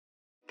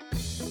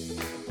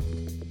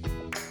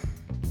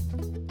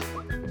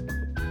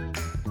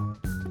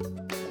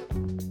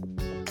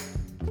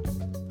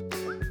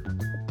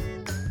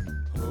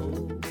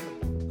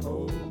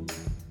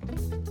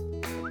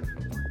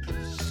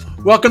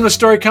Welcome to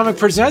Story Comic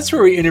Presents,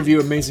 where we interview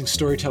amazing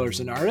storytellers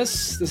and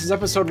artists. This is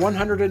episode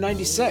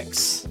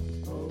 196.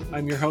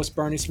 I'm your host,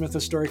 Barney Smith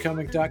of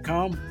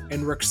StoryComic.com,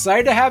 and we're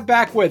excited to have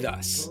back with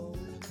us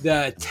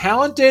the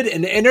talented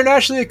and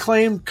internationally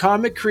acclaimed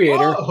comic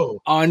creator,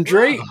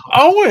 Andre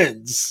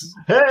Owens.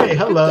 Hey,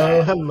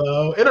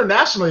 hello.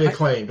 Internationally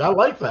acclaimed. I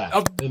like that.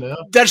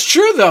 That's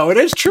true, though. It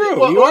is true.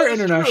 Well, you are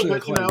internationally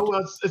acclaimed.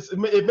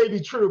 It may be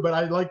true, but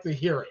I like to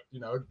hear it.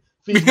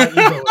 Feed my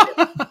ego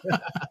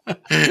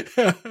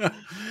again.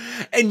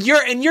 And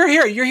you're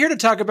here. You're here to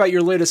talk about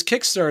your latest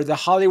Kickstarter, the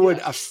Hollywood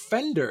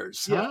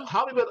Offenders. Huh? Yeah,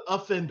 Hollywood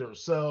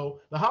Offenders. So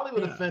the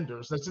Hollywood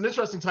Offenders. That's an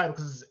interesting title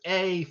because it's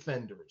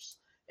A-Fenders.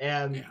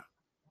 And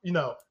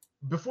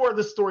before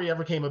this story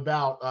ever came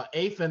about,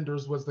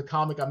 A-Fenders was the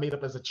comic I made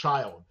up as a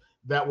child.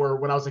 That were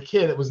when I was a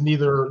kid. It was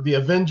neither the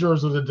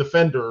Avengers or the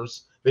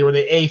Defenders. They were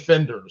the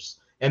A-Fenders,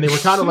 and they were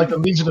kind of like the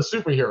Legion of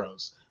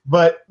Superheroes.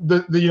 But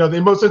the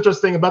most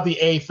interesting thing about the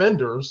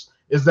A-Fenders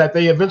is that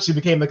they eventually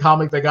became the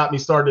comic that got me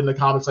started in the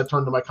comics. I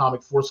turned to my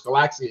comic Force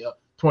Galaxia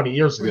 20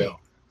 years ago.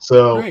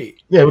 So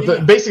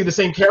basically the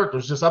same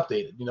characters, just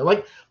updated.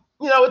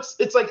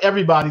 It's like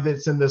everybody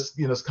that's in this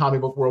this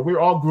comic book world. We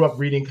all grew up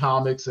reading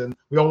comics, and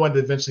we all wanted to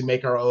eventually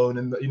make our own.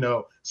 And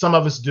some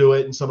of us do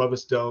it, and some of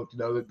us don't.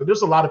 But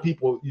there's a lot of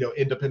people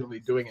independently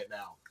doing it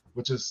now,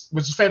 which is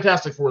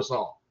fantastic for us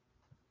all.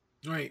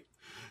 Right.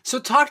 So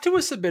talk to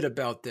us a bit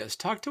about this.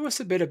 Talk to us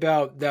a bit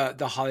about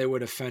the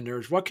Hollywood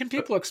Offenders. What can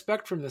people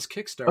expect from this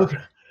Kickstarter? Okay.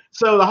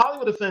 So the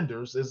Hollywood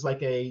Offenders is like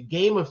a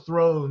Game of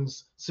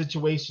Thrones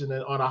situation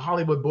on a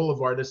Hollywood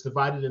boulevard that's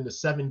divided into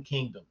 7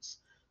 kingdoms.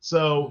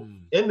 So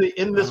in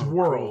this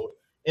world,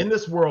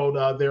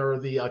 there are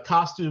the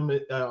costume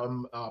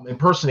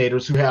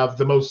impersonators who have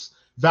the most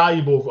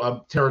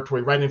valuable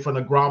territory right in front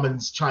of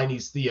Grauman's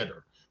Chinese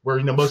Theater,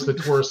 where most of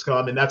the tourists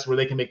come, and that's where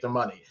they can make their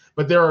money.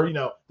 But there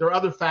are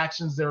other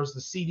factions. There's the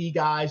CD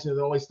guys. They're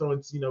always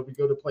throwing. We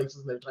go to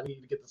places and they're trying to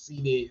get the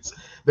CDs.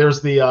 There's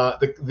the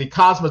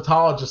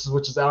cosmetologists,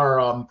 which is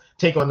our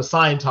take on the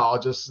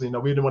Scientologists.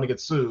 We didn't want to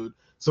get sued,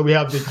 so we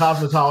have the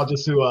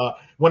cosmetologists who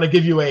want to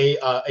give you a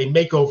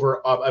makeover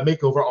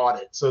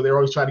audit. So they're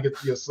always trying to get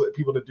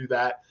people to do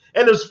that.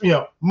 And there's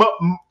 4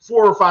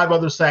 or 5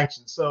 other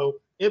sanctions. So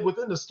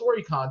within the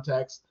story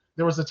context,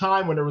 there was a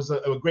time when there was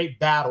a great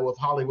battle of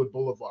Hollywood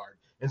Boulevard.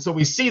 And so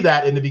we see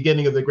that in the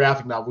beginning of the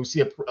graphic novel. We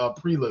see a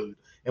prelude,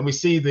 and we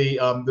see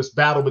this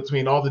battle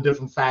between all the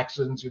different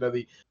factions.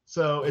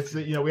 So it's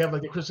we have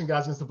like the Christian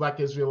guys against the Black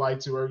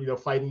Israelites who are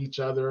fighting each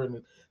other,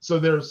 and so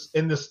there's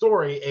in the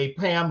story a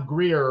Pam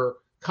Grier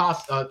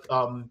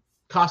costume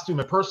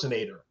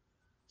impersonator.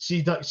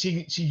 She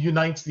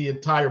unites the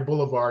entire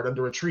boulevard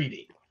under a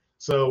treaty.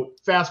 So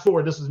fast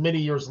forward, this is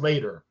many years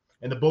later,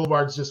 and the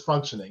boulevard's just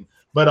functioning.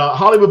 But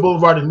Hollywood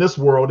Boulevard in this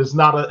world is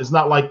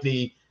not like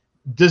the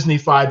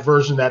Disney-fied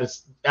version that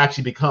it's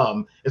actually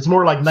become. It's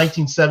more like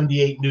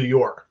 1978 New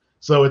York.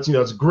 So it's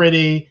it's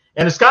gritty,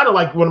 and it's kind of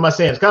like, what am I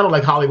saying? It's kind of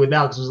like Hollywood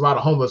now, because there's a lot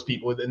of homeless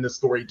people in this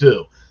story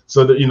too.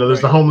 So that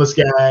there's the homeless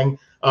gang.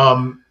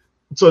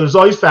 So there's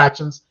all these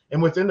factions,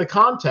 and within the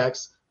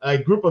context, a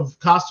group of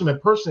costume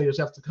impersonators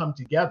have to come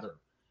together,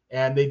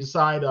 and they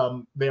decide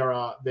they're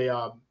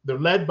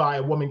led by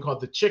a woman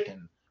called the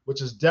Chicken,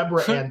 which is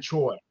Deborah Ann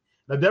Choi.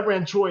 Now Deborah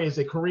Ann Choi is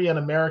a Korean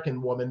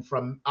American woman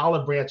from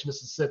Olive Branch,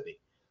 Mississippi.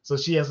 So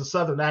she has a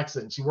Southern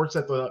accent. She works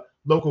at the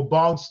local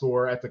bong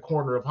store at the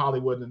corner of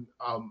Hollywood and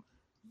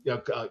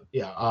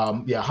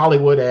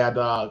Hollywood and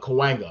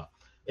Cahuenga.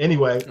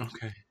 Anyway,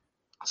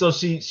 so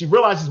she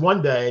realizes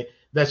one day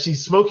that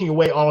she's smoking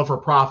away all of her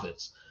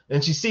profits,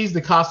 and she sees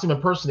the costume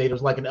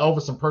impersonators like an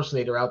Elvis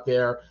impersonator out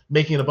there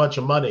making a bunch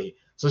of money.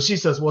 So she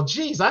says, "Well,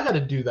 geez, I got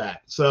to do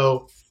that."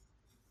 So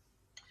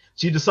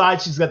she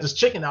decides she's got this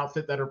chicken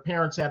outfit that her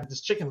parents had at this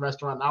chicken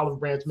restaurant in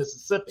Olive Branch,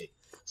 Mississippi.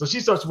 So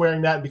she starts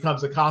wearing that and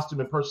becomes a costume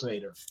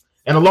impersonator.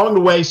 And along the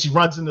way, she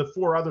runs into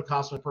 4 other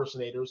costume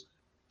impersonators.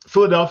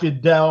 Philadelphia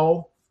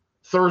Del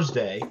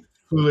Thursday,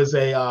 who is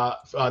a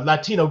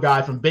Latino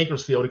guy from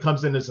Bakersfield. He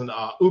comes in as an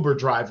Uber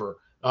driver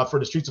for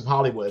the streets of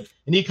Hollywood.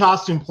 And he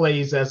costume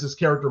plays as his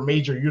character,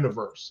 Major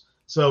Universe.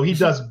 So he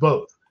does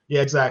both.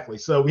 Yeah, exactly.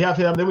 So we have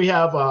him. Then we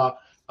have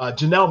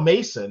Janelle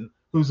Mason,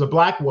 who's a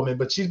Black woman,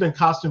 but she's been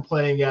costume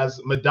playing as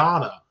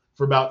Madonna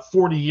for about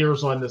 40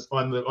 years on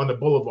the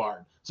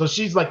boulevard. So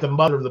she's like the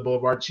mother of the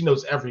boulevard. She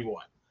knows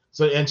everyone.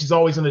 And she's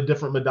always in a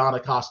different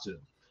Madonna costume.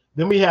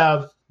 Then we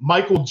have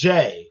Michael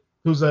J.,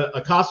 who's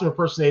a costume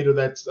impersonator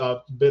that's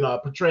been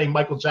portraying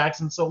Michael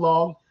Jackson so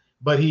long,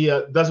 but he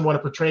doesn't want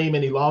to portray him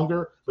any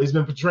longer. But he's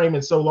been portraying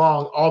him so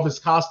long, all of his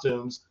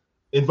costumes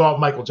involve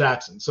Michael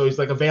Jackson. So he's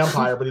like a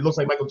vampire, but he looks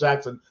like Michael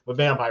Jackson with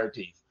vampire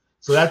teeth.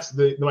 So that's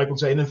the Michael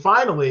J. And then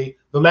finally,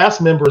 the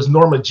last member is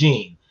Norma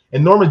Jean.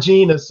 And Norma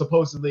Jean is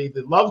supposedly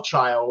the love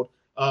child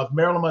of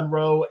Marilyn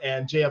Monroe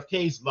and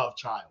JFK's love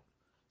child.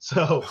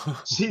 So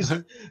she's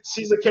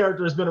a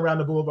character that's been around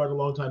the boulevard a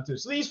long time too.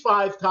 So these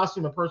 5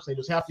 costume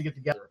impersonators have to get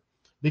together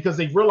because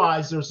they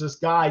realize there's this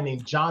guy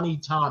named Johnny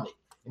Tommy,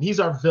 and he's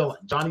our villain.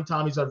 Johnny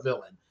Tommy's our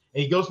villain,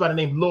 and he goes by the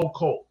name Lil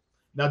Colt.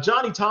 Now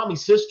Johnny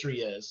Tommy's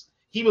history is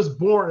he was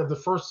born of the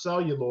first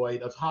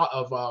celluloid of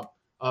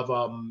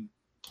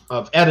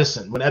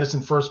Edison, when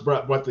Edison first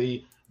brought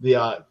the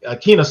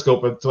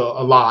kinescope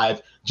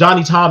alive.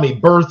 Johnny Tommy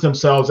birthed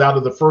himself out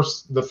of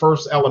the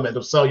first element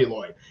of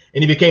celluloid,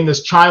 and he became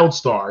this child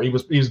star. He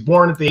was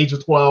born at the age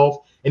of 12,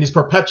 and he's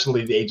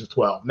perpetually the age of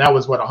 12. And that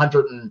was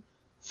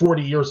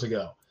 140 years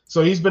ago.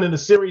 So he's been in a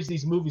series of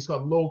these movies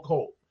called Lil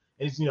Colt,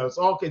 and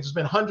there's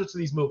been hundreds of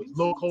these movies.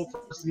 Lil Colt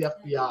versus the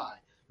FBI,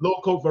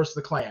 Lil Colt versus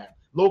the Klan,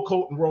 Lil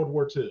Colt in World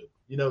War II.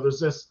 There's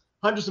just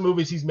hundreds of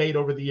movies he's made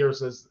over the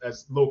years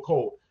as Lil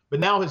Colt. But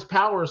now his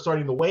power is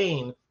starting to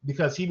wane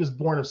because he was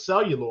born of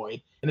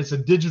celluloid, and it's a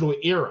digital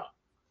era.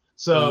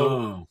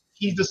 So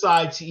he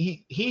decides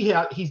he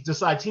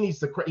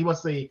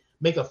wants to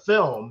make a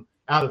film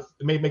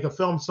make a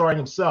film starring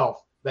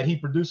himself that he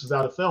produces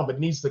out of film, but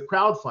needs to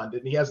crowdfund it,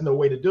 and he has no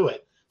way to do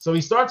it. So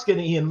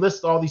he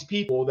enlists all these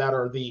people that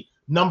are the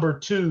number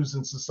twos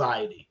in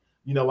society,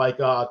 like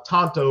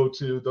Tonto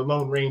to the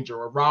Lone Ranger,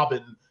 or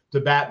Robin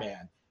to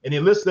Batman, and he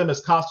lists them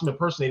as costume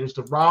impersonators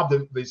to rob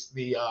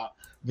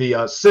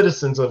the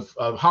citizens of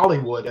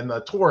Hollywood and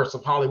the tourists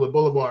of Hollywood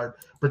Boulevard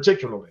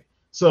particularly.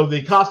 So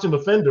the costume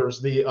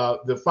offenders,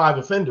 the 5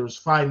 offenders,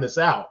 find this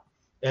out,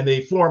 and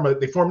they form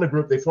the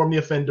group, they form the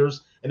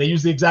offenders, and they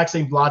use the exact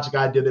same logic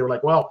I did. They were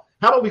like, well,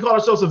 how about we call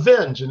ourselves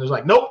Avenge? And it's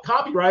like, nope,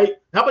 copyright.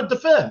 How about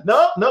Defend?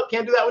 No,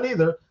 can't do that one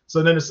either.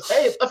 So then it's,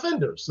 hey,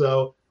 offenders.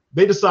 So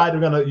they decide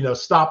they're gonna,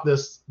 stop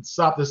this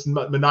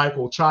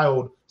maniacal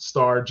child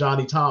star,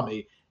 Johnny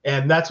Tommy,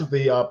 and that's what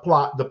the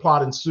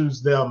plot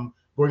ensues them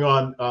going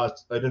on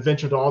an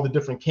adventure to all the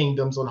different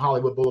kingdoms on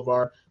Hollywood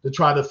Boulevard to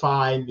try to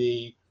find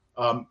the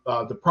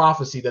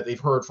prophecy that they've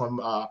heard from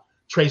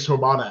Tres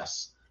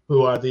Hermanas,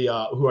 who are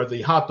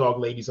the hot dog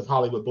ladies of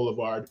Hollywood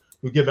Boulevard,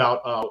 who give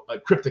out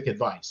cryptic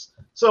advice.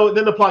 So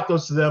then the plot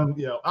goes to them.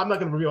 I'm not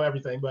going to reveal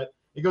everything, but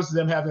it goes to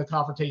them having a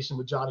confrontation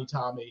with Johnny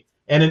Tommy,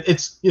 and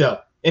it's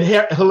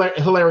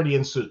hilarity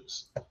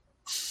ensues.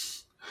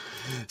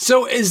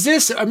 So is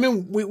this,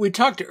 we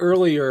talked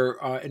earlier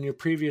in your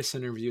previous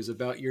interviews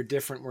about your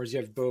different, whereas you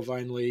have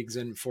Bovine Leagues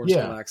and Force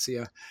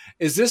Galaxia.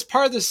 Is this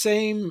part of the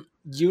same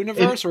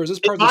universe, or is this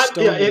part of the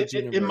Stone Age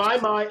universe? In my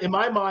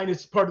mind,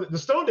 it's part of the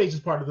Stone Age is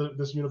part of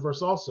this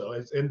universe also.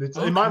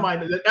 In my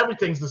mind,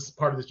 everything's this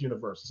part of this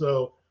universe.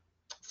 So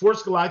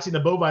Force Galaxia and the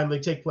Bovine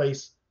League take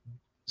place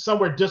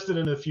somewhere distant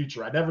in the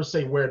future. I never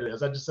say where it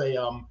is. I just say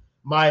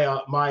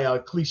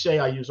my cliche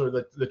I use, or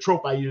the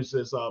trope I use,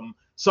 is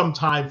some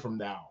time from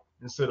now.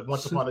 Instead of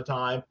once upon a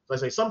time, I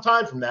say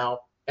sometime from now,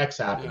 X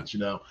happens,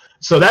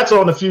 So that's all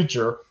in the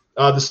future.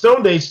 The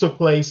Stone Age took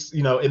place,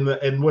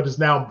 in what is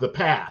now the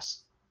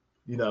past,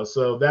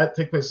 So that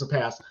took place in the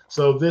past.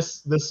 So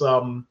this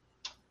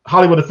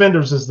Hollywood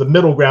Offenders is the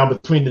middle ground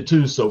between the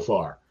two so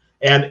far.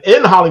 And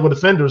in Hollywood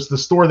Offenders, the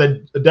store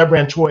that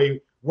Debran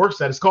Choi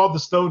works at is called the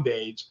Stone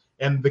Age,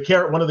 and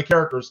one of the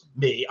characters,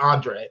 me,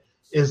 Andre,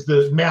 is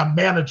the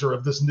manager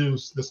of this new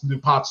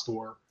pot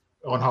store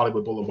on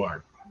Hollywood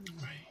Boulevard.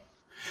 Right.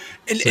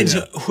 And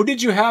so who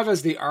did you have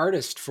as the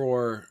artist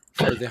for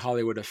the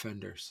Hollywood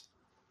Offenders?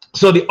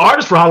 So the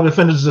artist for Hollywood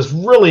Offenders is this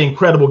really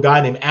incredible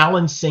guy named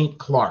Alan St.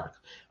 Clark.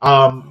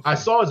 I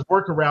saw his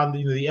work around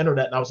the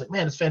internet, and I was like,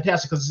 man, it's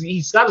fantastic, because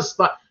he's got a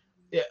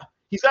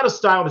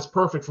style that's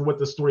perfect for what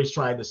the story's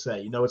trying to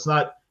say. It's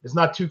not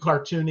too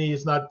cartoony,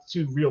 it's not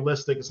too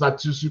realistic, it's not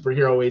too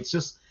superhero-y. It's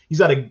just he's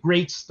got a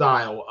great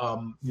style,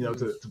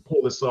 to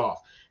pull this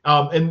off.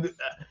 Not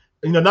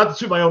to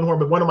toot my own horn,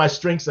 but one of my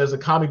strengths as a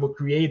comic book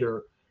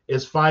creator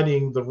is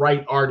finding the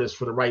right artist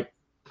for the right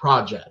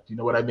project. You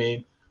know what I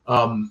mean?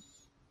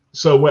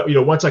 So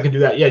once I can do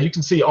that, you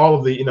can see all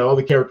of the, all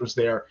the characters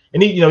there,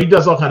 and he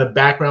does all kind of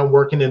background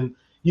work, and then,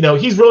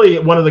 he's really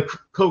one of the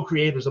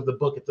co-creators of the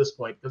book at this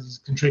point, because he's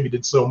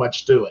contributed so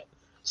much to it.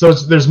 So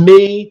there's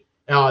me,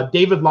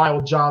 David Lyle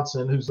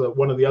Johnson, who's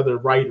one of the other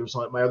writers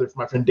on it.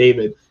 My friend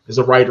David is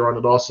a writer on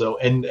it also,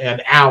 and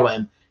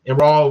Alan, and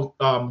we're all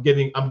I'm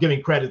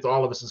giving credit to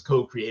all of us as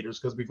co-creators,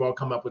 because we've all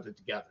come up with it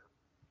together.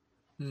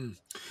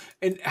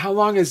 And how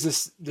long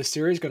is the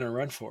series going to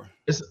run for?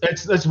 It's a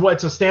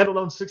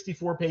standalone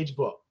 64-page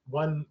book,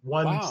 one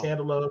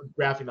standalone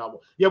graphic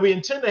novel. We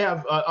intend to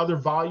have other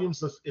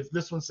volumes if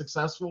this one's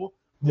successful.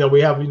 We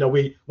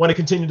want to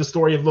continue the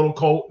story of Little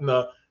Colt and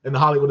the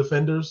Hollywood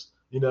Offenders.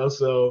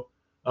 So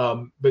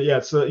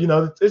it's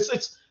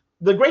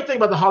the great thing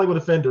about the Hollywood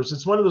Offenders.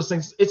 It's one of those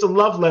things. It's a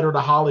love letter to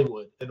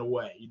Hollywood in a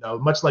way.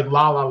 Much like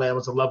La La Land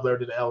was a love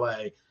letter to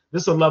L.A.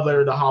 This is a love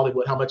letter to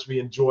Hollywood, how much we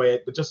enjoy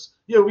it, but just,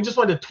 we just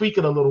wanted to tweak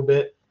it a little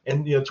bit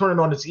and, turn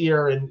it on its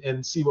ear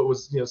and see what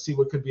was, see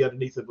what could be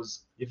underneath it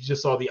was if you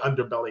just saw the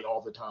underbelly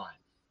all the time.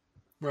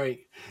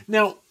 Right.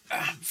 Now,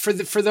 for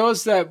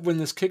those that when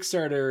this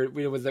Kickstarter,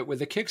 with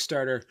the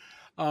Kickstarter,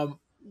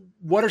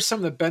 what are some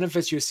of the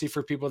benefits you see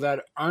for people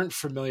that aren't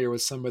familiar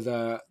with some of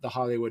the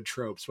Hollywood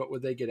tropes? What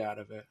would they get out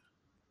of it?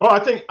 Oh, I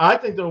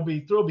think they'll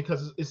be thrilled,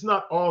 because it's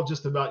not all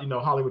just about,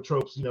 Hollywood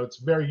tropes.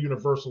 It's a very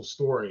universal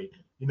story.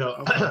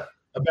 Okay.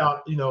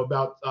 about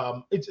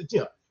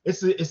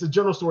it's a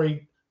general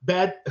story.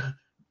 Bad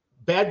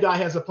guy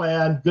has a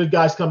plan, good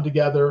guys come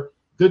together,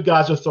 good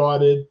guys are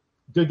thwarted,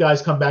 good guys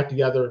come back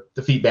together,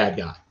 defeat bad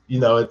guy.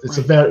 It's right.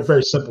 a very,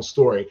 very simple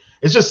story.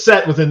 It's just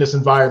set within this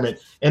environment,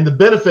 and the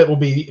benefit will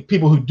be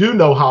people who do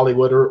know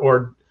Hollywood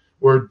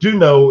or do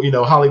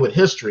know Hollywood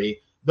history.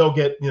 They'll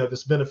get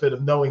this benefit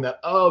of knowing that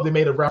they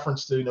made a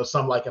reference to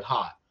Some Like It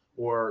Hot,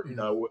 or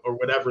or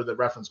whatever the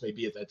reference may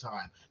be at that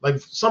time. Like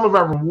some of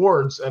our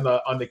rewards on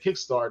the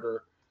Kickstarter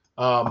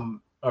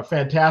are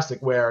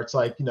fantastic, where it's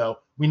like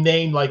we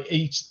name like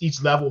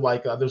each level,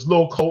 like there's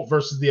Lil Colt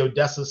versus the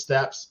Odessa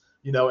Steps,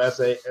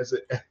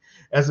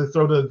 as a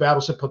throw to the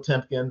Battleship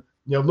Potemkin.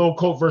 Lil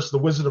Colt versus the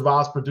Wizard of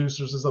Oz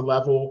producers is a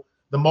level.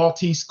 The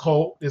Maltese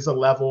Colt is a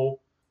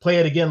level. Play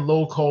It Again,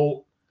 Lil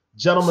Colt.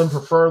 Gentlemen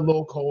Prefer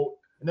Lil Colt.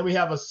 And then we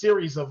have a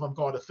series of them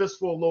called A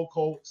Fistful of Lil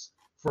Colts,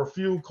 for a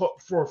few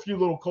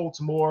little Colts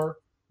more.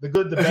 The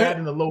Good, the Bad,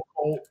 and the Lil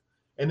Colt.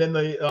 And then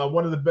the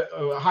one of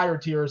the higher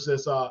tiers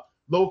is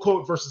Lil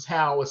Colt versus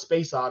Hal, A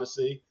Space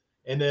Odyssey.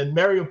 And then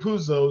Mario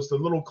Puzo's The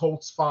Little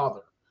Colt's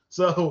Father.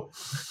 So,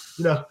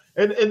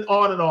 and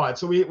on and on.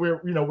 So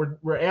we're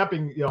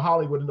amping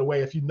Hollywood in a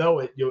way. If you know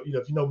it,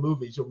 if you know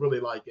movies, you'll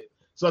really like it.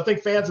 So I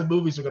think fans of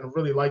movies are going to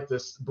really like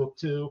this book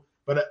too.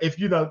 But if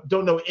you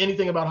don't know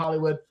anything about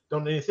Hollywood,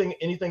 don't know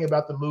anything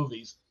about the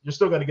movies, you're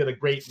still going to get a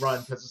great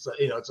run, because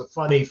it's a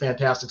funny,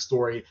 fantastic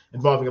story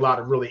involving a lot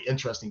of really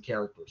interesting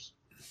characters.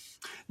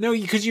 No,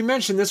 because you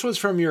mentioned this was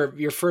from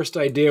your first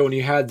idea when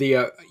you had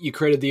you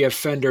created the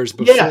Offenders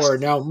before. Yes.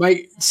 Now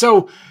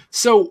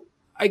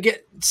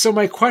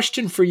my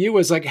question for you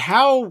is like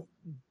how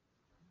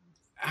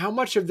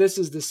much of this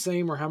is the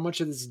same, or how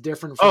much of this is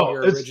different from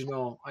your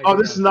original idea?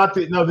 This is not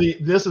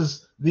this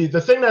is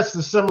the thing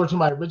that's similar to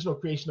my original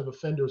creation of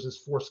Offenders is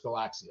Force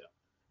Galaxia.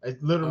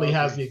 It literally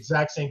has the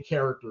exact same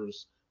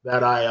characters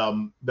that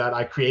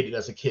I created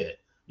as a kid,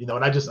 and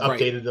I just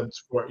updated them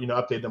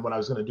updated them when I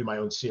was going to do my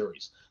own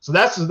series. So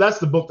that's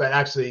the book that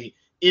actually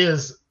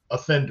is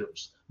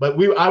Offenders. But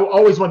I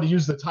always wanted to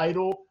use the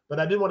title, but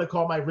I didn't want to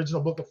call my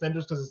original book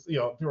Offenders, because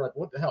people are like,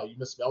 what the hell, you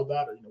misspelled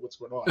that, or what's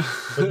going on?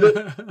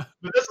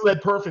 But this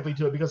led perfectly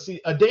to it, because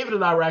David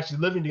and I were actually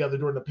living together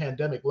during the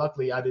pandemic.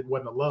 Luckily, I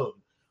wasn't alone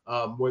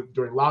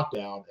during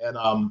lockdown,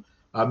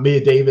 and me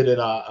and David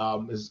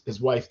and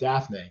his wife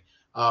Daphne.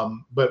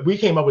 But we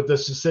came up with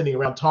this just sitting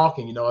around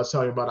talking. I was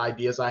telling him about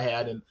ideas I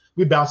had, and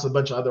we bounced a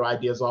bunch of other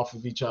ideas off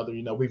of each other.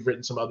 We've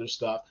written some other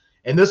stuff,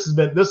 and this has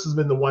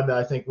been the one that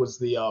I think was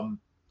the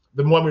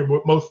one we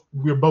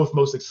were both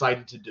most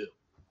excited to do.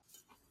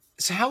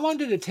 So how long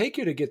did it take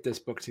you to get this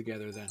book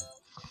together then?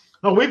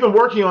 Oh, we've been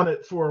working on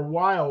it for a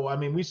while. I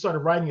mean, we started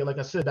writing it, like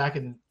I said, back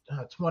in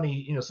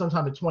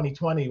sometime in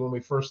 2020 when we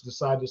first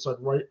decided to start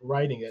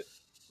writing it.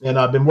 And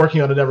I've been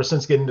working on it ever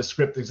since, getting the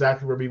script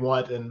exactly where we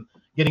want, and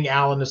getting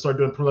Alan to start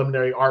doing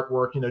preliminary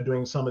artwork,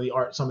 doing some of the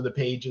art, some of the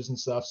pages and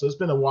stuff. So it's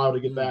been a while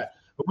to get that.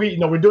 But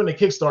we're doing a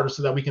Kickstarter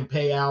so that we can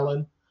pay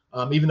Alan,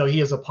 even though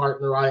he is a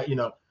partner.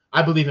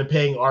 I believe in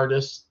paying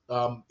artists,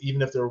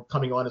 even if they're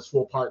coming on as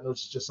full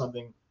partners. It's just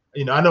something,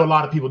 I know a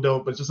lot of people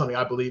don't, but it's just something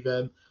I believe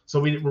in. So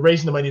we're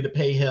raising the money to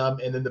pay him,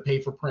 and then to pay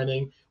for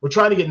printing. We're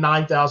trying to get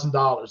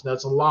 $9,000.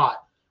 That's a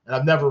lot, and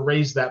I've never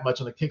raised that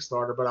much on a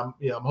Kickstarter. But I'm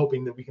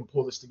hoping that we can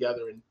pull this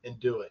together and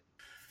do it.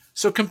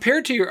 So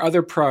compared to your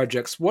other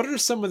projects, what are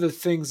some of the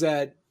things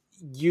that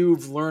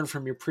you've learned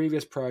from your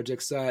previous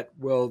projects that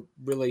will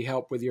really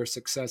help with your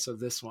success of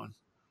this one?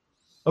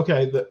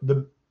 Okay,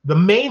 the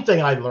main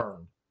thing I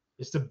learned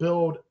is to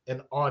build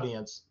an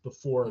audience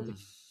before the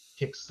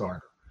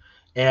Kickstarter.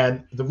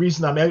 And the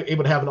reason I'm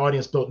able to have an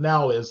audience built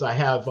now is I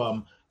have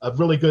a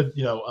really good,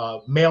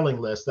 mailing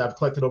list that I've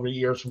collected over the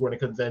years from going to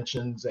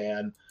conventions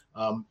and,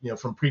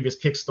 from previous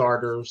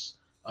Kickstarters,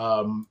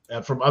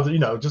 and from other,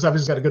 I've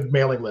just got a good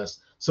mailing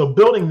list. So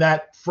building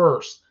that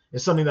first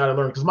is something that I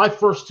learned, because my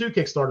first two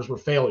Kickstarters were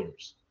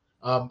failures.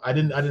 I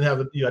didn't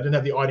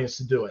have the audience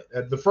to do it.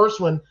 The first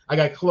one I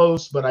got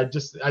close, but I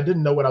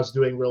didn't know what I was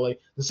doing really.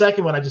 The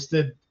second one I just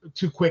did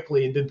too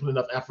quickly and didn't put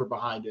enough effort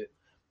behind it.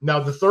 Now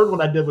the third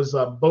one I did was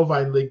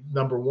Bovine League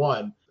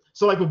 #1.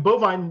 So like with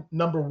Bovine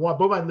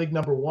League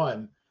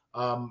 #1,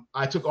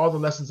 I took all the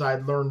lessons I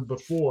had learned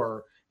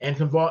before and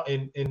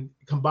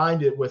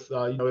combined it with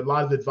a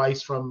lot of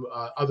advice from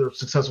other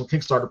successful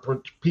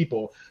Kickstarter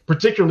people,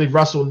 particularly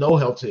Russell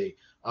Nohelty,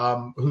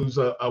 who's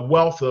a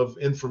wealth of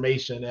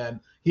information, and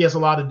he has a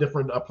lot of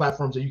different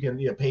platforms that you can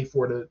pay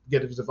for to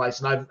get his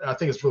advice, and I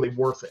think it's really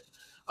worth it.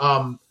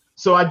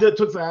 So I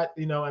took that,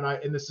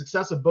 and the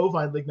success of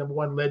Bovine League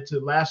 #1 led to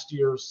last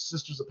year's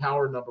Sisters of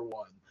Power #1.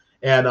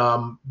 And,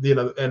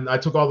 and I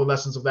took all the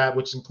lessons of that,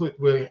 which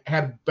we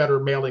had better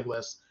mailing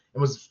lists,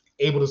 and was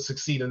able to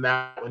succeed in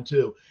that one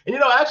too. And,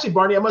 actually,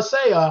 Barney, I must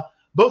say,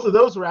 both of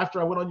those were after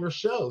I went on your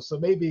show. So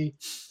maybe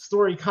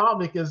Story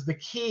Comic is the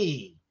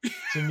key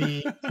to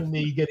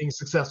me getting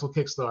successful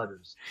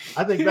Kickstarters.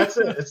 I think that's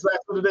it. That's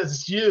what it is.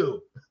 It's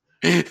you.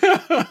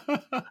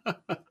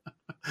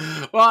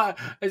 Well,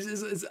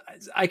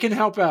 I can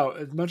help out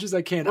as much as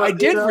I can. Well, I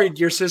did read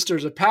Your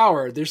Sisters of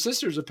Power. Their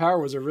Sisters of Power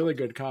was a really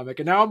good comic,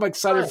 and now I'm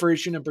excited for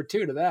issue number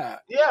 2 to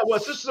that. Yeah, well,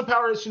 Sisters of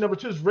Power issue number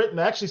 2 is written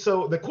actually.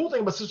 So the cool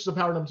thing about Sisters of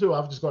Power number 2,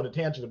 I've just gone on a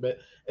tangent a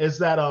bit, is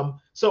that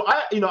so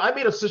I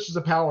made a Sisters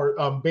of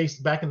Power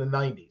based back in the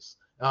 90s.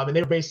 And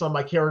they were based on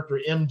my character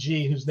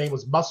MG, whose name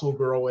was Muscle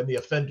Girl in the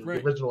Offenders,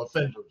 the original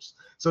Offenders.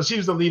 So she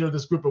was the leader of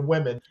this group of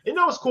women. And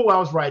it was cool. I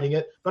was writing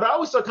it, but I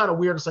always thought kind of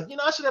weird. It's like,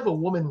 I should have a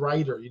woman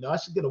writer. I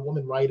should get a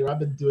woman writer. I've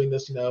been doing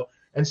this,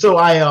 And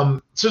so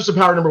Sisters of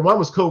Power number 1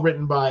 was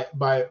co-written by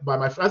my.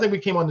 I think we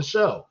came on the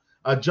show.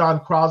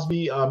 John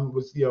Crosby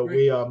was,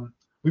 we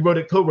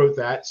co-wrote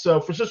that. So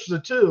for Sisters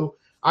of 2,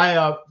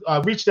 I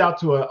reached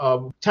out to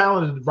a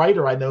talented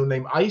writer I know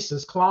named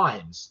Isis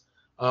Kleins,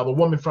 a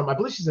woman from, I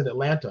believe she's in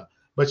Atlanta.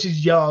 But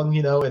she's young,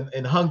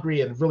 and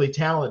hungry and really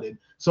talented.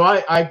 So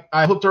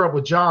I hooked her up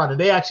with John, and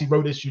they actually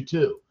wrote issue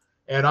 2.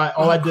 And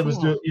I did was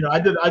do,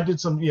 I did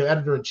some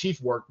editor in chief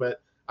work,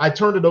 but I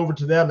turned it over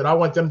to them, and I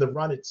want them to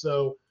run it.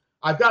 So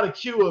I've got a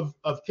queue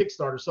of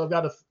Kickstarter. So I've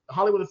got a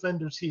Hollywood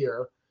Offenders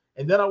here,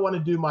 and then I want to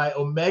do my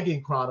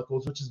Omegan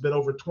Chronicles, which has been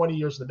over 20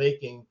 years in the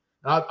making.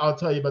 I'll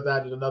tell you about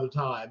that at another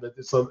time. But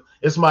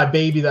it's my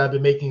baby that I've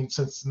been making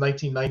since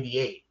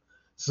 1998.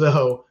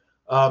 So.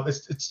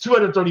 It's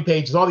 230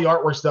 pages. All the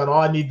artwork's done.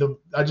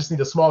 I just need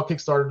a small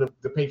Kickstarter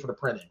to pay for the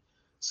printing.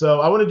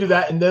 So I want to do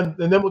that, and then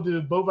we'll do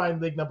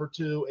Bovine League number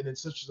 2, and then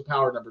Sisters of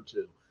Power number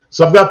 2.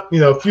 So I've got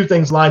a few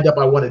things lined up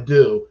I want to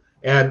do,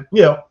 and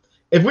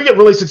if we get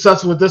really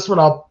successful with this one,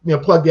 I'll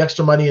plug the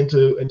extra money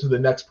into the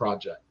next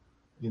project.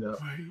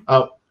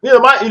 My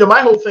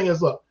whole thing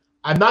is, look,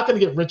 I'm not going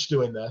to get rich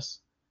doing this.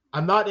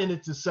 I'm not in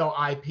it to sell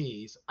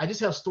IPs. I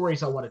just have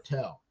stories I want to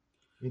tell.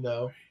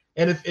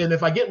 And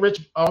if I get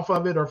rich off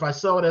of it, or if I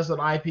sell it as an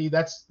IP,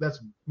 that's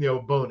a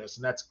bonus,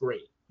 and that's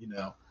great,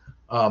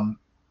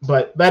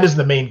 But that isn't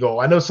the main goal.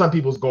 I know some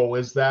people's goal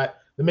is that.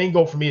 The main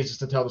goal for me is just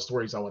to tell the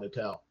stories I want to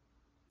tell.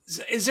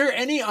 Is there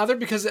any other?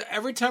 Because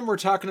every time we're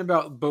talking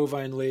about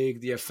Bovine League,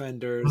 the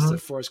Offenders, the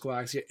Forest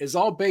Galaxia, is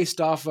all based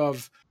off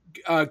of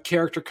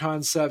character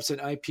concepts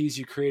and IPs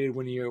you created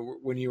when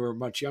you were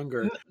much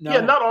younger. No. Yeah,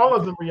 not all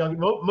of them were young.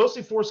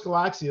 Mostly Forest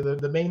Galaxia.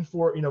 The main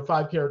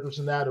 5 characters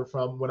in that are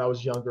from when I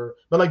was younger.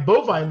 But like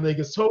Bovine League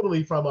is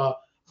totally from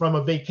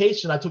a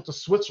vacation I took to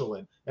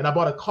Switzerland, and I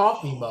bought a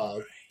coffee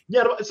mug.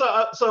 Yeah,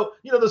 so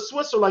the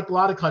Swiss are like a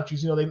lot of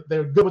countries.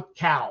 They're good with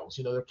cows.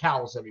 There are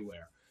cows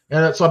everywhere.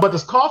 And so I bought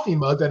this coffee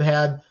mug that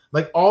had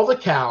like all the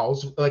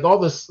cows, like all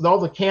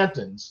the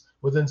cantons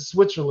within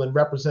Switzerland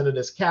represented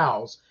as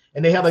cows.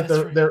 And they had like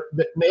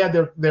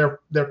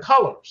their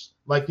colors,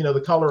 like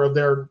the color of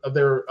their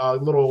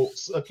little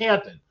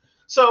canton.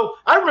 So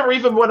I remember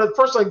even when the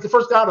first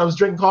got it, I was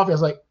drinking coffee. I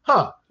was like,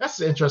 that's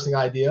an interesting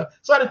idea.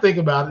 So I didn't think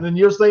about it. And then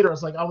years later, I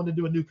was like, I want to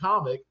do a new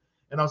comic.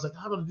 And I was like,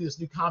 I'm going to do this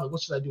new comic.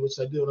 What should I do?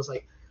 And I was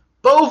like,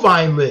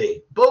 Bovine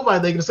League,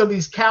 and some of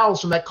these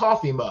cows from that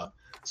coffee mug.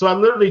 So I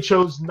literally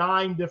chose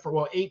 8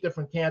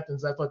 different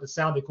cantons. I thought that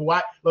sounded cool.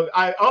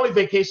 I only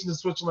vacationed in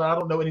Switzerland. I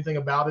don't know anything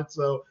about it.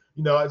 So,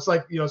 it's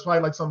like, it's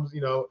probably like some,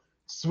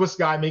 Swiss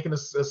guy making a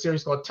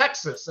series called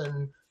Texas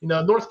and,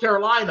 North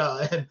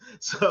Carolina. And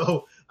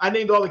so I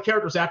named all the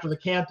characters after the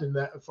canton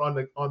that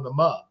on the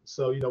mug.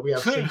 So, we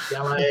have St.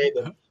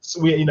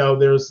 Gallen,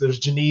 there's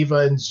Geneva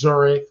and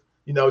Zurich,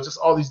 just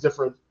all these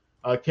different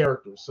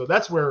characters. So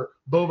that's where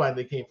Bovine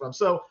League came from.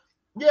 So,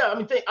 yeah, I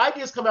mean,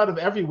 ideas come out of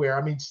everywhere.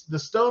 I mean, the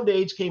Stoned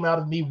Age came out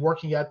of me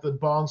working at the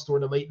Bong store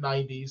in the late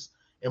 90s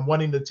and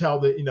wanting to tell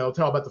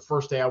about the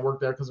first day I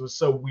worked there because it was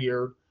so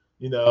weird,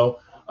 So,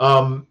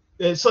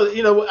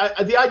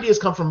 the ideas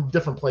come from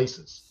different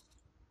places.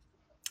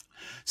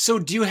 So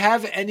do you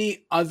have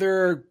any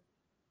other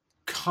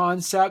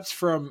concepts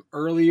from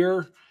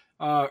earlier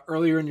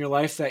in your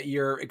life that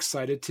you're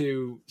excited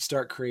to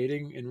start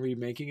creating and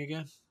remaking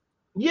again?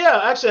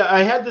 Yeah, actually,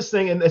 I had this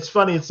thing, and it's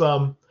funny. It's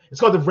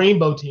called the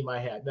Rainbow Team I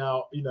had.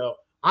 Now,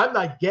 I'm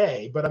not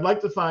gay, but I'd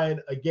like to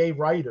find a gay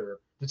writer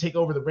to take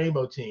over the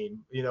Rainbow Team.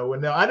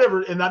 I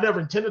never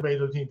intended the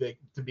Rainbow Team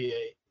to be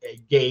a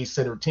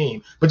gay-centered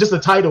team, but just the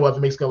title of it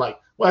makes it go like,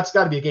 well, it's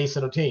got to be a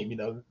gay-centered team,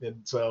 And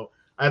so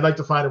I'd like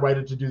to find a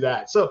writer to do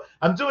that. So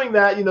I'm doing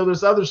that.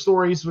 There's other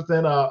stories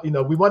within.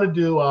 We want to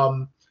do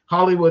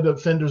Hollywood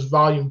Offenders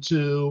Volume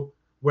 2,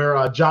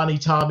 where Johnny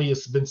Tommy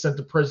has been sent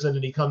to prison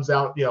and he comes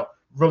out,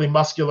 really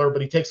muscular,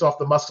 but he takes off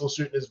the muscle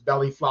suit and his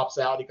belly flops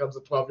out. He becomes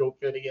a 12-year-old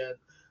kid again,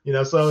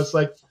 so it's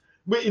like,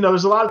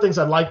 there's a lot of things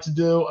I'd like to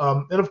do.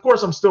 And of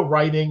course I'm still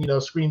writing,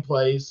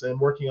 screenplays and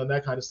working on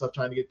that kind of stuff,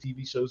 trying to get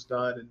TV shows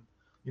done and,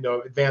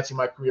 advancing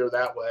my career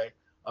that way.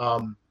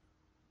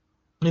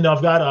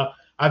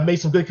 I've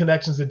made some good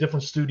connections in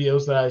different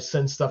studios that I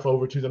send stuff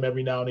over to them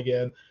every now and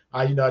again.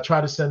 I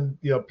try to send,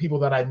 people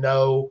that I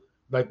know,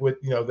 like with,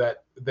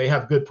 that they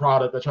have good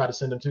product, I try to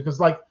send them to, because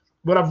like,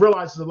 what I've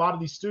realized is a lot of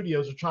these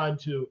studios are trying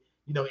to,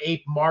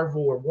 ape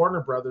Marvel or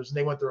Warner Brothers, and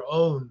they want their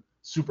own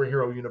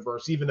superhero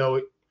universe, even though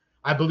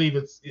I believe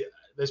it's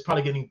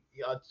probably getting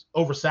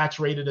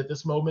oversaturated at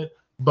this moment.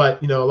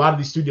 But, a lot of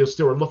these studios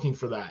still are looking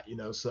for that,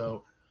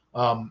 So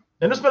And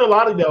there's been a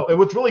lot of, and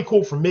what's really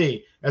cool for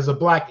me as a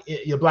black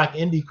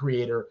indie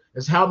creator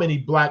is how many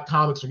black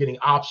comics are getting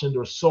optioned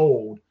or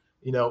sold,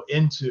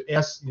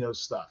 into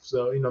stuff.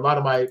 So, a lot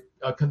of my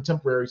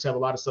contemporaries have a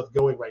lot of stuff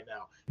going right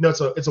now.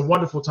 It's a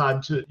wonderful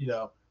time to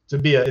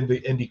be an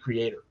indie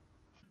creator.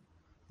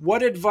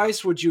 What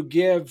advice would you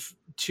give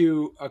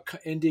to an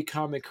indie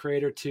comic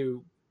creator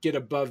to get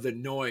above the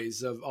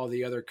noise of all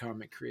the other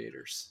comic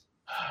creators?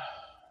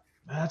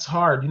 That's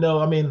hard.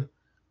 The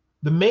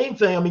main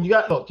thing, you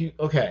got you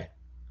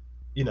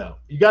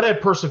got to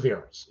have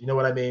perseverance. You know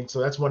what I mean? So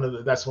that's one of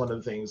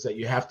the things that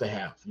you have to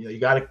have. You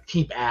got to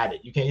keep at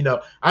it. You can't.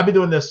 I've been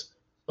doing this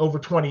over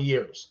 20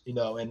 years.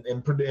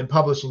 And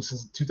publishing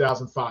since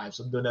 2005.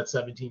 So I'm doing that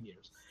 17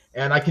 years,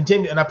 and I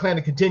plan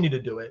to continue to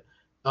do it.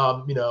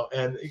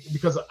 And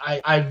because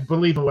I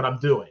believe in what I'm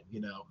doing.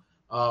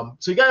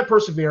 So you got to have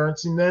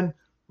perseverance, and then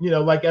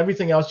like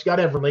everything else, you got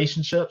to have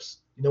relationships.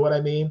 You know what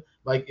I mean?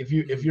 Like if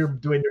you're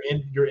doing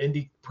your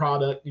indie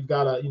product, you've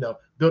got to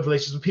build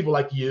relationships with people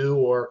like you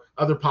or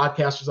other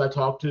podcasters I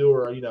talk to,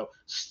 or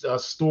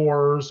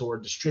stores or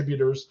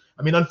distributors.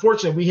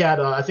 Unfortunately, we had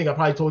I think I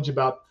probably told you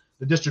about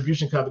the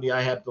distribution company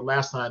I had the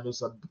last time. It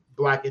was a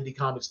Black Indie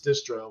Comics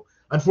distro.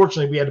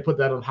 Unfortunately, we had to put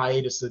that on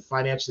hiatus. That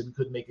financially we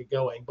couldn't make it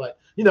going. But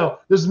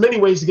there's many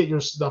ways to get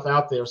your stuff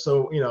out there.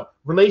 So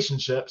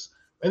relationships,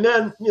 and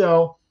then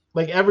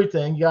like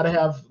everything, you got to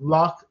have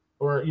luck.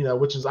 Or,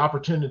 which is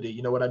opportunity.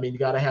 You know what I mean? You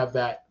got to have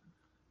that,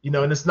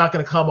 and it's not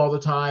going to come all the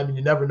time, and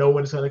you never know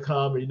when it's going to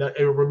come, or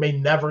it may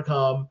never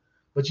come,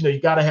 but you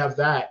got to have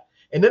that.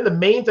 And then the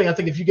main thing, I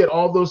think, if you get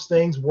all those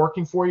things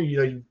working for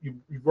you,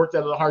 you've worked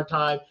at a hard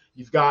time,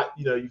 you've got,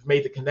 you've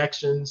made the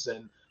connections,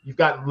 and you've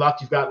gotten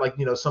luck, you've got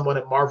someone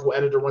at Marvel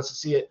editor wants to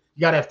see it.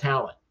 You got to have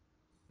talent.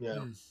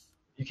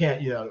 You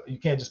can't, you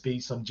can't just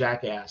be some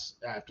jackass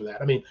after that.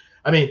 I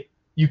mean,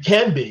 you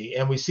can be,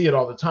 and we see it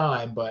all the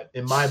time, but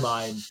in my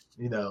mind,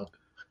 you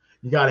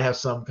got to have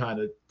some kind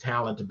of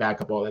talent to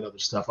back up all that other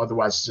stuff.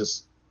 Otherwise, it's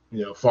just,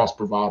 false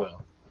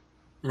bravado.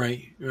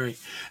 Right.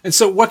 And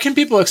so what can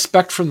people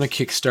expect from the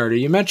Kickstarter?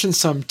 You mentioned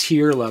some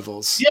tier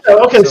levels. Yeah.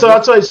 Okay. So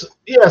I'll tell you.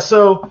 Yeah.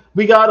 So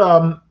we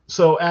got,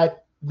 so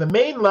at the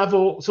main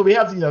level, so we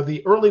have,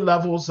 the early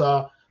levels,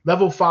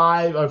 level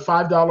 5 or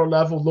 $5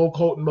 level, Low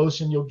Cult in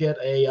Motion, you'll get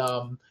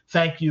a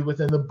thank you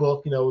within the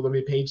book, there'll be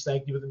a page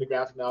thank you within the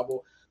graphic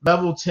novel.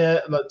 Level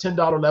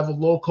 $10 level,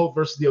 Low Cult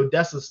versus the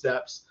Odessa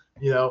Steps,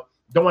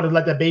 don't want to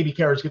let that baby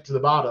carriage get to the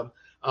bottom.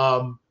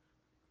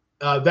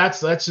 That's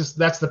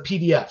the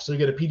PDF. So you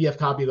get a PDF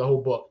copy of the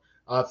whole book.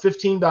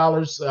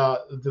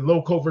 $15, the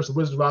Low Cult versus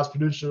Wizard of Oz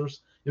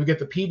producers. You'll get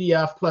the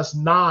PDF plus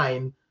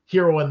 9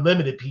 Hero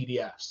Unlimited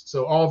PDFs.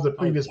 So all of the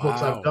previous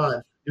books I've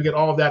done, you get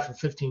all of that for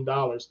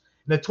 $15.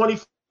 And at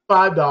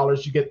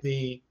 $25, you get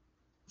the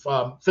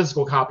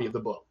physical copy of the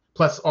book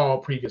plus all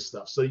previous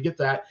stuff. So you get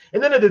that,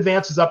 and then it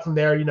advances up from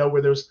there.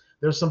 Where there's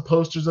some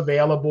posters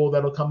available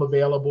that'll come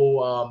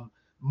available.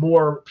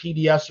 More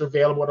PDFs are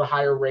available at a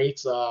higher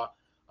rates. What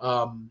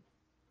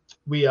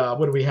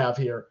do we have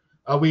here?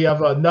 We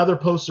have another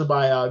poster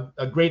by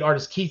a great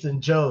artist, Keithan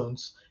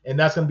Jones, and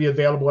that's going to be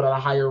available at a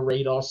higher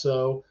rate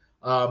also.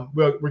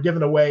 We're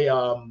giving away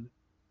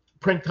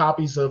print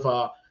copies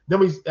of. Then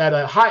we at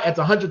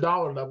the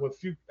 $100 level,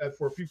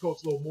 for a few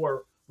coats a little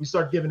more, we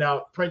start giving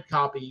out print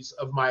copies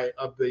of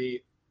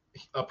the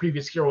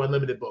previous Hero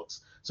Unlimited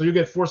books. So you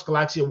get Force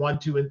Galaxia 1,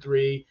 2, and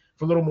 3.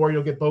 For a little more,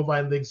 you'll get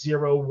Bovine League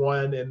 0,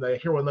 1, and the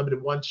Hero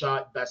Unlimited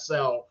one-shot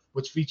Basel,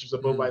 which features a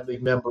Bovine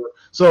League member.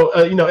 So,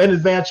 in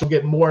advance, you'll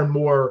get more and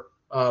more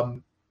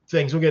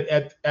things. You'll get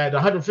at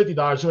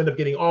 $150, you'll end up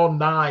getting all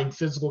 9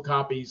 physical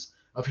copies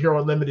of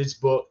Hero Unlimited's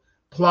book,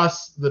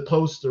 plus the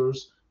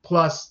posters,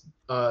 plus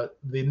the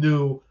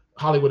new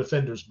Hollywood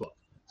Offenders book.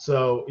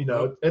 So,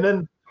 and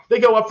then they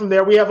go up from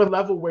there. We have a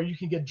level where you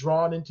can get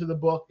drawn into the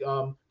book.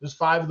 There's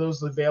 5 of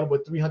those available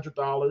at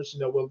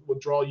 $300. We'll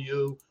draw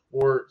you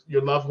or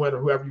your loved one or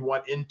whoever you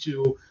want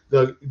into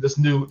this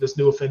new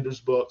Offenders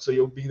book. So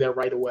you'll be there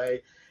right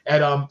away.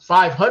 At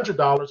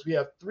 $500, we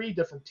have 3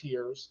 different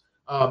tiers.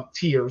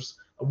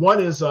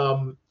 One is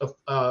they're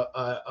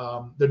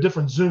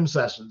different Zoom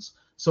sessions.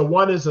 So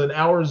one is an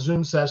hour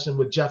Zoom session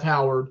with Jeff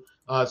Howard,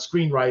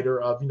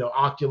 screenwriter of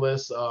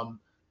Oculus,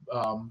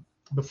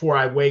 Before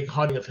I Wake,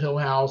 Haunting of Hill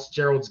House,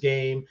 Gerald's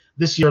Game.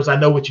 This year's I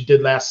Know What You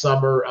Did Last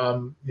Summer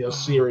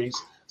series.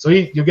 So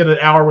you'll get an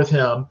hour with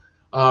him.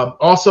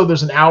 Also,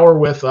 there's an hour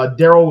with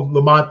Daryl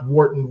Lamont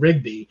Wharton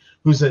Rigby,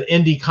 who's an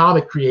indie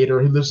comic creator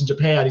who lives in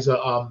Japan. He's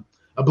a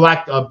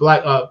black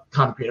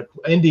comic creator,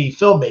 indie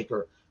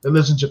filmmaker that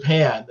lives in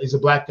Japan. He's a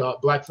black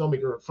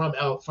filmmaker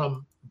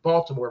from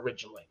Baltimore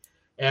originally.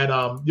 And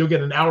you'll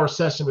get an hour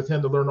session with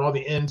him to learn all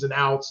the ins and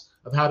outs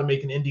of how to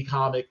make an indie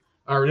comic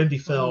or an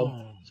indie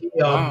film.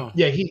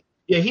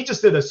 He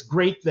just did this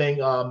great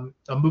thing,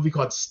 a movie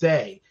called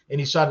Stay,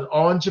 and he shot it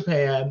all in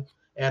Japan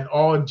and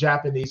all in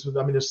Japanese.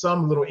 There's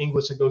some little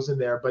English that goes in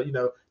there, but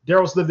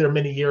Daryl's lived there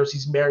many years.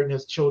 He's married and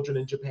has children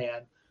in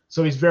Japan,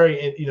 so he's very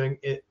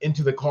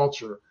into the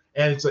culture.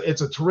 And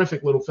it's a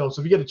terrific little film.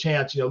 So if you get a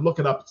chance, look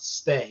it up.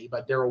 Stay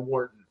by Daryl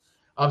Wharton.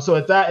 So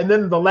at that, and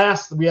then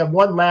we have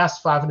one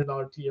last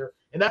 $500 tier,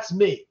 and that's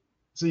me.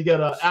 So you get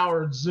an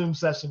hour Zoom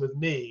session with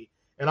me,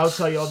 and I'll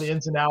tell you all the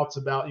ins and outs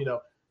about,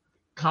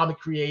 comic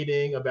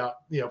creating,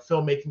 about,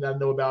 filmmaking that I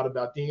know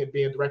about being a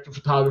director of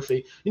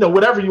photography,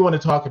 whatever you want to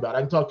talk about.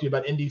 I can talk to you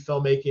about indie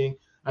filmmaking.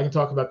 I can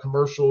talk about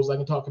commercials. I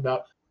can talk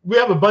about, we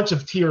have a bunch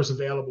of tiers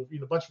available,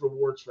 a bunch of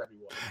rewards for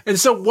everyone. And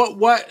so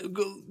what,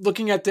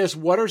 looking at this,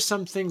 what are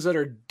some things that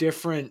are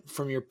different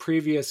from your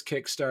previous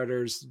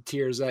Kickstarters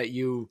tiers that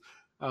you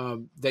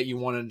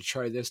wanted to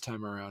try this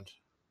time around?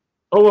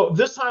 Oh, well,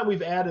 this time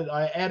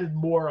I added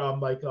more,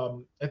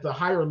 at the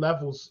higher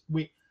levels,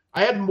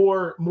 I had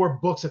more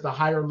books at the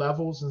higher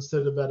levels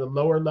instead of at a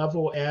lower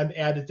level, and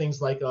added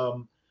things like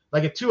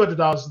at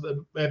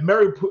 $200 at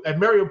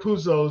Mario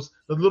Puzo's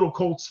The Little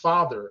Colt's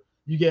Father.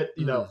 You get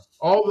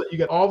all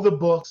the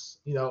books,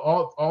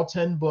 all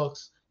 10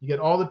 books. You get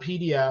all the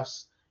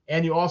PDFs,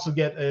 and you also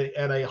get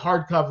a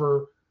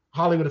hardcover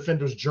Hollywood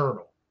Offenders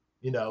journal.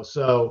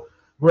 So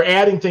we're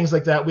adding things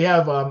like that. We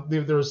have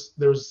there's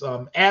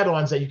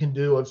add-ons that you can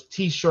do of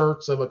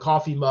T-shirts, of a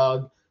coffee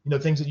mug,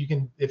 things that you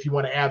can, if you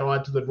want to add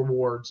on to the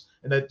rewards,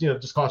 and that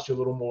just cost you a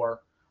little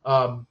more.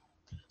 So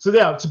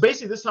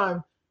basically this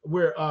time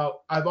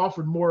I've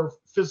offered more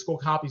physical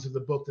copies of the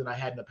book than I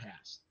had in the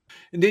past.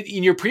 And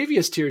in your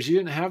previous tiers, you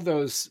didn't have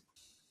those.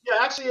 Yeah,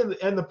 actually,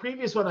 in the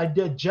previous one I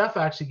did, Jeff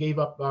actually gave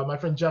up. My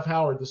friend Jeff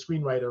Howard, the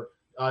screenwriter,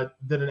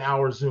 did an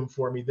hour Zoom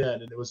for me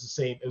then, and it was the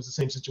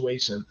same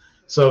situation.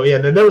 So yeah,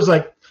 and then there was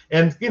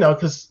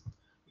because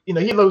he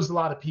knows a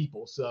lot of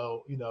people,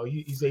 so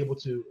he's able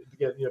to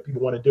get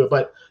people want to do it.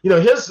 But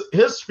his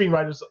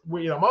screenwriters,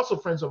 I'm also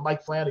friends with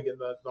Mike Flanagan,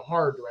 the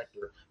horror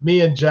director.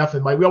 Me and Jeff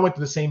and Mike, we all went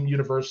to the same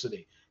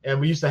university, and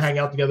we used to hang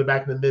out together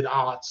back in the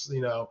mid-aughts,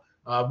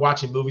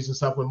 watching movies and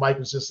stuff when Mike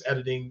was just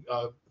editing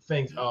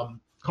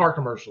car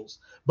commercials.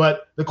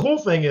 But the cool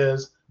thing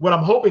is, what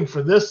I'm hoping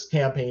for this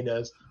campaign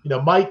is,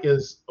 Mike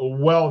is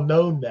well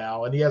known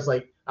now, and he has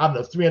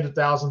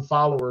 300,000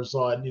 followers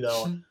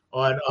on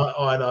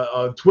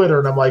on Twitter,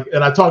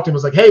 and I talked to him. I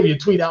was like, hey, will you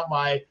tweet out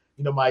my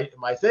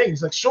my thing?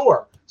 He's like,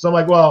 sure. So I'm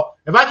like, well,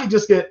 if I could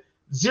just get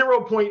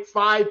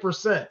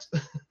 0.5%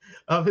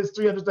 of his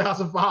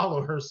 300,000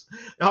 followers,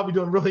 I'll be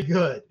doing really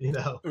good.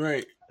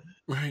 Right.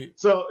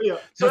 So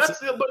but once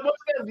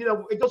again,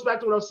 it goes back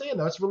to what I was saying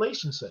though. It's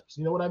relationships.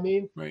 You know what I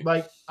mean? Right.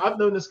 Like, I've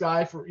known this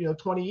guy for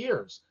 20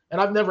 years, and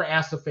I've never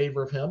asked a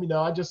favor of him.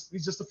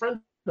 He's just a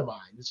friend of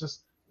mine. It's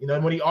just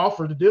and when he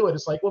offered to do it,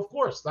 it's like, well, of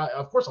course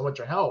I want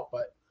your help,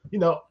 but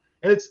and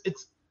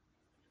it's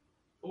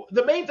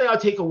the main thing I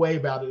take away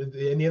about it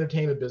in the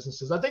entertainment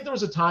business is, I think there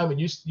was a time when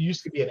you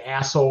used to be an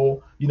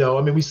asshole.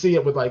 We see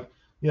it with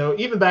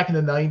even back in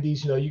the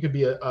 90s. You could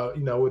be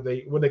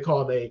what they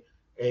call it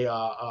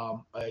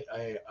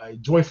a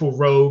joyful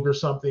rogue or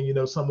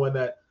something. Someone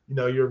that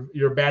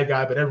you're a bad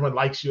guy, but everyone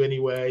likes you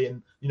anyway,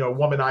 and a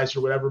womanizer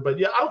or whatever. But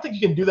yeah, I don't think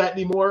you can do that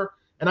anymore,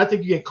 and I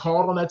think you get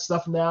called on that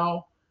stuff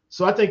now.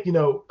 So I think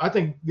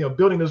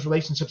building those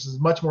relationships is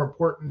much more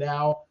important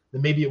now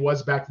than maybe it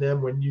was back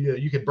then, when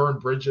you could burn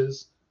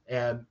bridges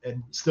and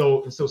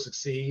still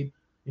succeed.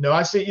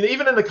 I see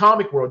even in the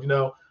comic world,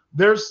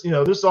 there's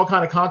all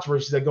kind of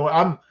controversies that go.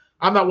 I'm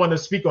not one to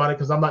speak on it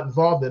because I'm not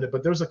involved in it,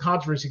 but there's a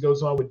controversy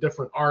goes on with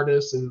different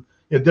artists and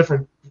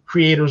different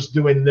creators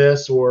doing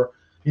this, or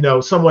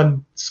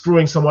someone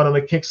screwing someone on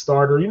a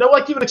Kickstarter.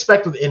 Like you would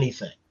expect with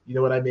anything. You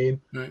know what I mean?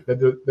 Right. That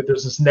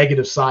there's this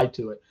negative side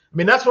to it. I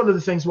mean, that's one of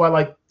the things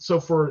why, so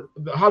for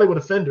the Hollywood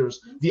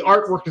Offenders, the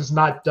artwork is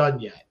not done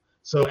yet.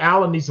 So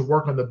Alan needs to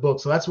work on the book.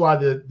 So that's why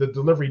the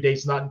delivery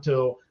date's not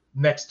until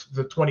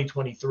the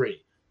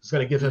 2023. It's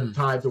going to give him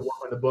time to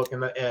work on the book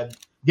and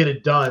get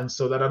it done,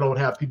 so that I don't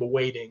have people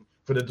waiting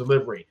for the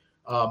delivery.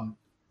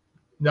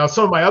 Now,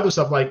 some of my other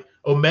stuff, like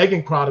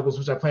Omegan Chronicles,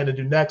 which I plan to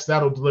do next,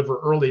 that'll deliver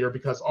earlier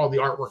because all the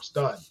artwork's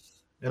done,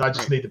 and I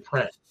just need to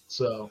print.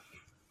 So,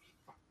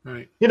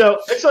 right.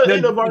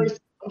 Barney.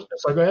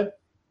 Sorry, go ahead.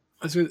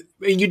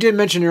 You did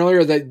mention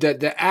earlier that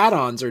the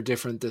add-ons are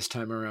different this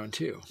time around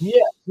too. Yeah.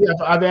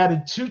 I've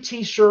added 2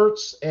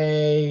 T-shirts,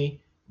 a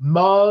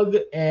mug,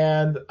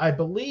 and I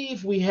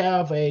believe we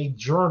have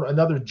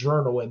another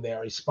journal in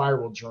there, a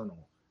spiral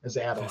journal as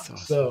add-on. Awesome.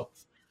 So,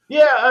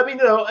 yeah, I mean,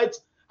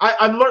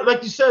 I'm learning,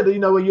 like you said,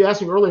 when you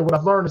asked me earlier what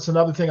I've learned, it's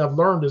another thing I've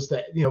learned is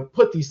that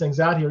put these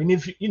things out here, and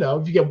if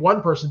you get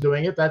one person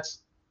doing it, that's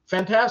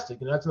fantastic.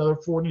 That's another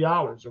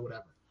 $40 or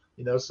whatever.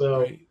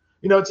 So right.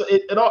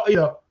 It all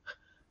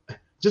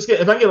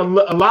if I get a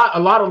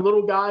lot of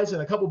little guys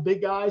and a couple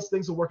big guys,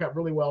 things will work out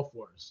really well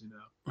for us.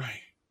 Right.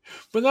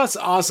 But that's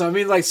awesome. I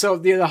mean, so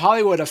the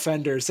Hollywood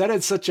Offenders,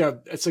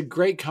 it's a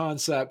great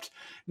concept.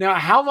 Now,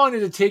 how long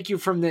did it take you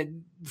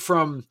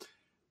from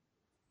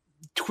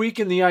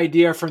tweaking the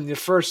idea from the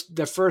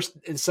first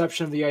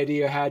inception of the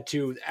idea had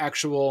to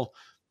actual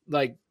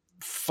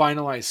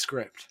finalized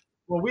script?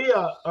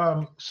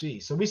 Well,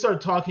 so we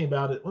started talking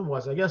about it. When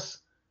was it? I guess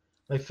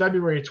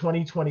February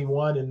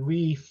 2021, and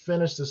we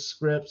finished the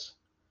script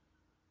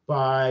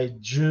by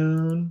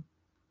June,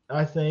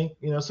 I think.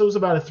 So it was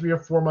about a 3 or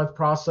 4 month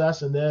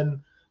process, and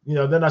then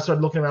then I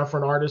started looking around for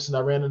an artist,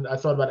 and I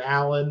thought about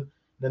Alan.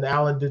 Then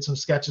Alan did some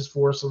sketches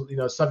for us, so,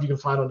 stuff you can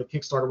find on the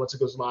Kickstarter. Once it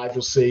goes live,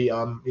 you'll see,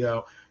 of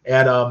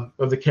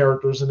the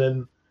characters. And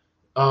then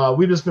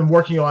we've just been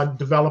working on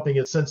developing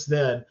it since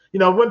then.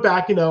 I went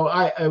back, when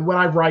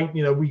I write,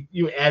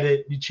 you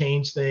edit, you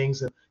change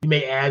things, and you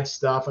may add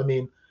stuff. I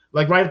mean,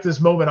 like right at this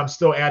moment, I'm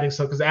still adding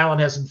stuff because Alan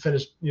hasn't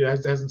finished,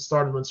 hasn't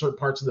started on certain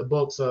parts of the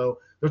book. So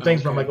there are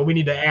things where I'm like, oh, we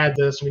need to add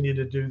this, we need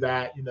to do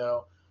that,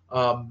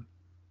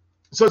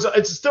 So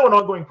it's still an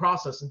ongoing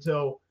process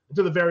until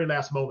the very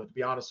last moment, to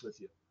be honest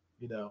with you.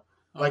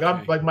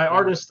 I'm like my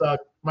artist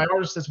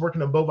that's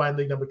working on Bovine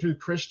League #2,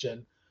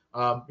 Christian.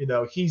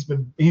 He's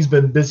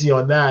been busy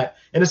on that,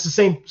 and it's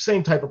the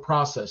same type of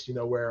process.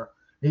 Where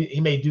he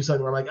may do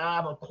something where I'm like,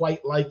 I don't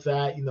quite like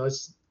that.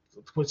 It's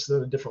puts it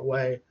in a different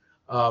way.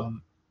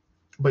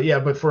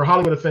 But for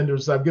Hollywood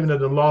Offenders, I've given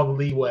it a long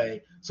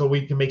leeway so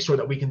we can make sure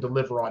that we can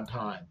deliver on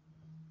time.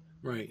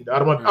 Right. I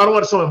don't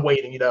want someone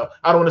waiting. I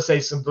don't want to say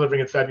some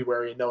delivering in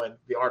February and knowing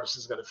the artist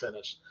is going to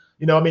finish.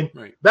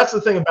 Right. That's the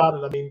thing about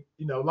it. I mean,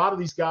 a lot of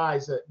these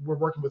guys that we're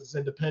working with as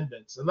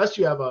independents, unless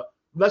you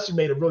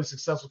made a really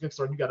successful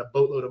Kickstarter and you got a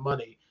boatload of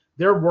money,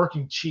 they're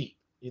working cheap.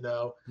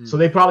 So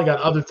they probably got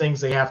other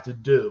things they have to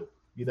do.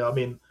 I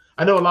mean,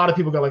 I know a lot of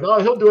people go like,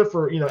 oh, he'll do it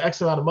for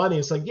X amount of money.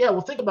 It's like, yeah,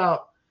 well, think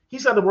about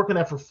he's got to work on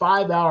that for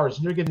 5 hours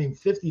and you're giving him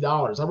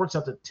 $50. That works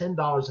out to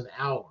 $10 an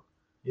hour.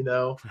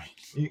 Right.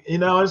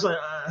 It's like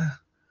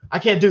I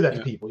can't do that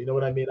to people. You know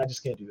what I mean? I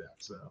just can't do that.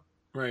 So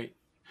right.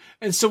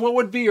 And so, what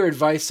would be your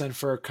advice then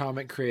for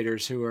comic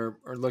creators who are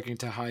looking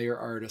to hire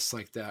artists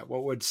like that?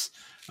 What would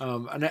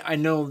and I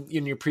know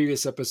in your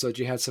previous episode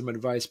you had some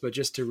advice, but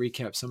just to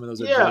recap some of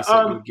those advice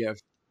that you would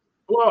give.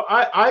 Well,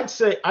 I'd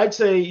say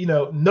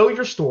know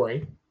your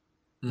story.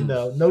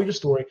 Know your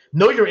story.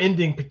 Know your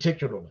ending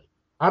particularly.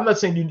 I'm not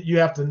saying you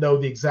have to know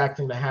the exact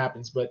thing that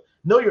happens, but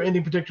know your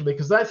ending particularly,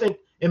 because I think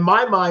in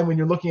my mind, when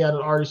you're looking at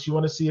an artist, you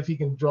want to see if he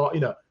can draw.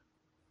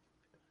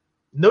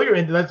 Know your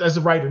ending as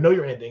a writer. Know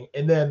your ending,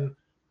 and then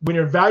when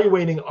you're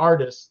evaluating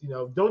artists,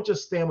 don't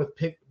just stand with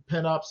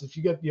pin-ups. If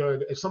you get,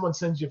 if someone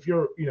sends you, if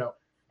you're,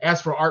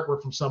 ask for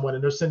artwork from someone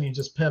and they're sending you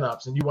just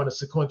pin-ups and you want a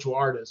sequential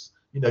artist,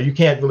 you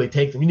can't really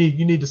take them.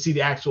 You need to see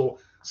the actual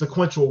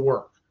sequential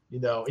work. You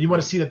want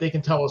to see that they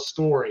can tell a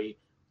story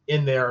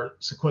in their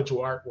sequential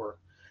artwork.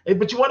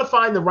 But you want to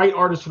find the right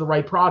artist for the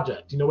right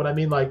project. You know what I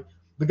mean? Like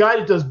the guy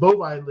that does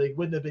Bovine League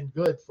wouldn't have been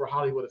good for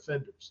Hollywood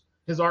Offenders.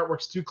 His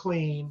artwork's too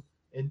clean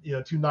and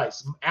too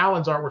nice.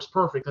 Alan's artwork's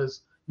perfect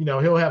because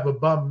he'll have a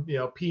bum,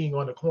 peeing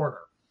on the corner,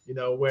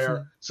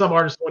 where some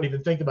artists won't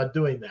even think about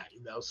doing that,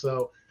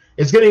 So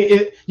it's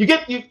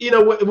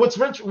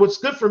what's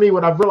good for me,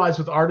 what I've realized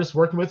with artists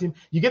working with you,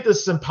 you get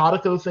this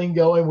simpatico thing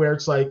going where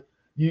it's like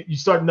you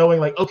start knowing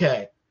like,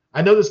 okay,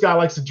 I know this guy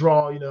likes to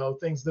draw,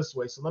 things this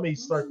way, so let me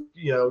start,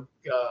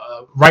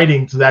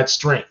 writing to that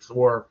strength,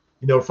 or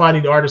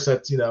finding the artist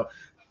that's,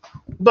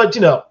 but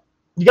you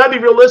got to be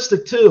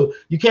realistic too.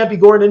 You can't be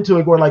going into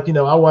it going like,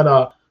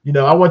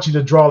 I want you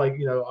to draw like,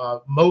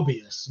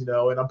 Mobius, and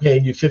I'm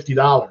paying you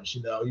 $50,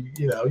 you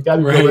got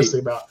to be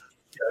realistic about,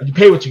 you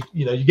pay what you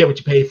get what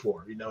you pay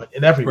for,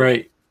 in every way.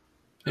 Right.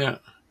 Yeah.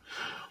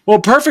 Well,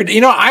 perfect.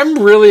 I'm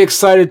really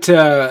excited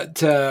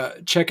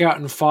to check out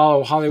and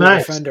follow Hollywood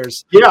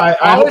Offenders. Yeah.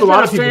 I hope a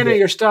lot of people fan of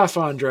your stuff,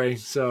 Andre.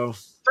 So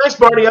thanks,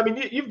 Barney. I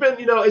mean, you've been,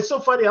 it's so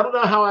funny. I don't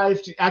know how I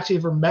actually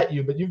ever met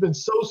you, but you've been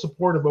so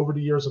supportive over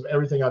the years of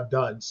everything I've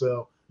done.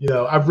 So,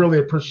 I really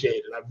appreciate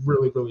it. I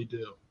really, really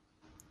do.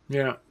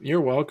 Yeah,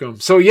 you're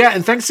welcome. So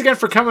and thanks again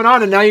for coming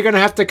on. And now you're going to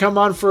have to come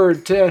on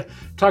to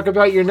talk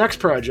about your next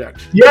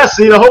project. Yes,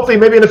 hopefully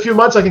maybe in a few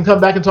months I can come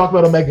back and talk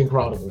about Omegan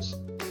Chronicles.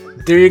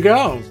 There you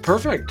go.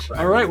 Perfect.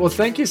 All right. Well,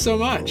 thank you so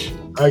much.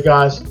 All right,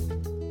 guys.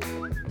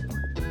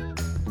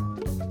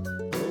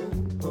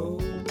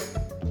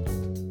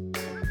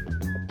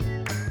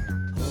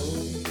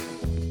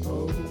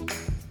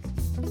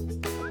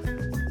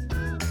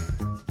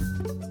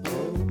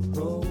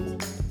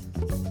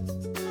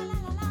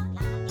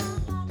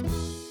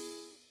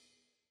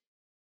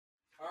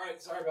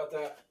 Sorry about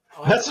that.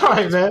 That's all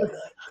right, man.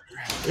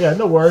 Yeah,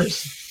 no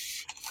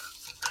worries.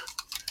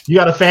 You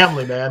got a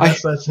family, man.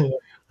 That's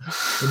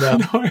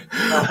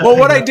Well,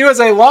 what I do is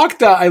I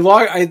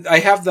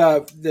have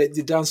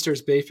the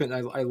downstairs basement.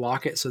 I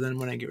lock it so then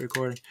when I get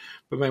recording.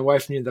 But my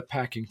wife needed the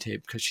packing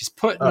tape because she's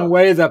putting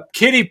away the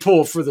kiddie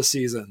pool for the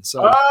season.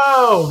 So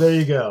there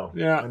you go.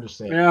 Yeah, I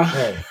understand. Yeah.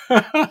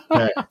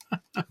 Hey.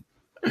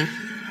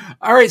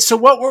 All right. So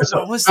what was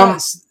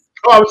that?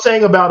 I was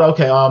saying about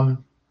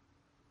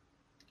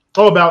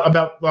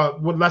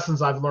about what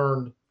lessons I've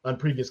learned on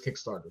previous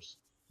Kickstarters.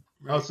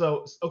 Right.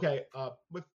 With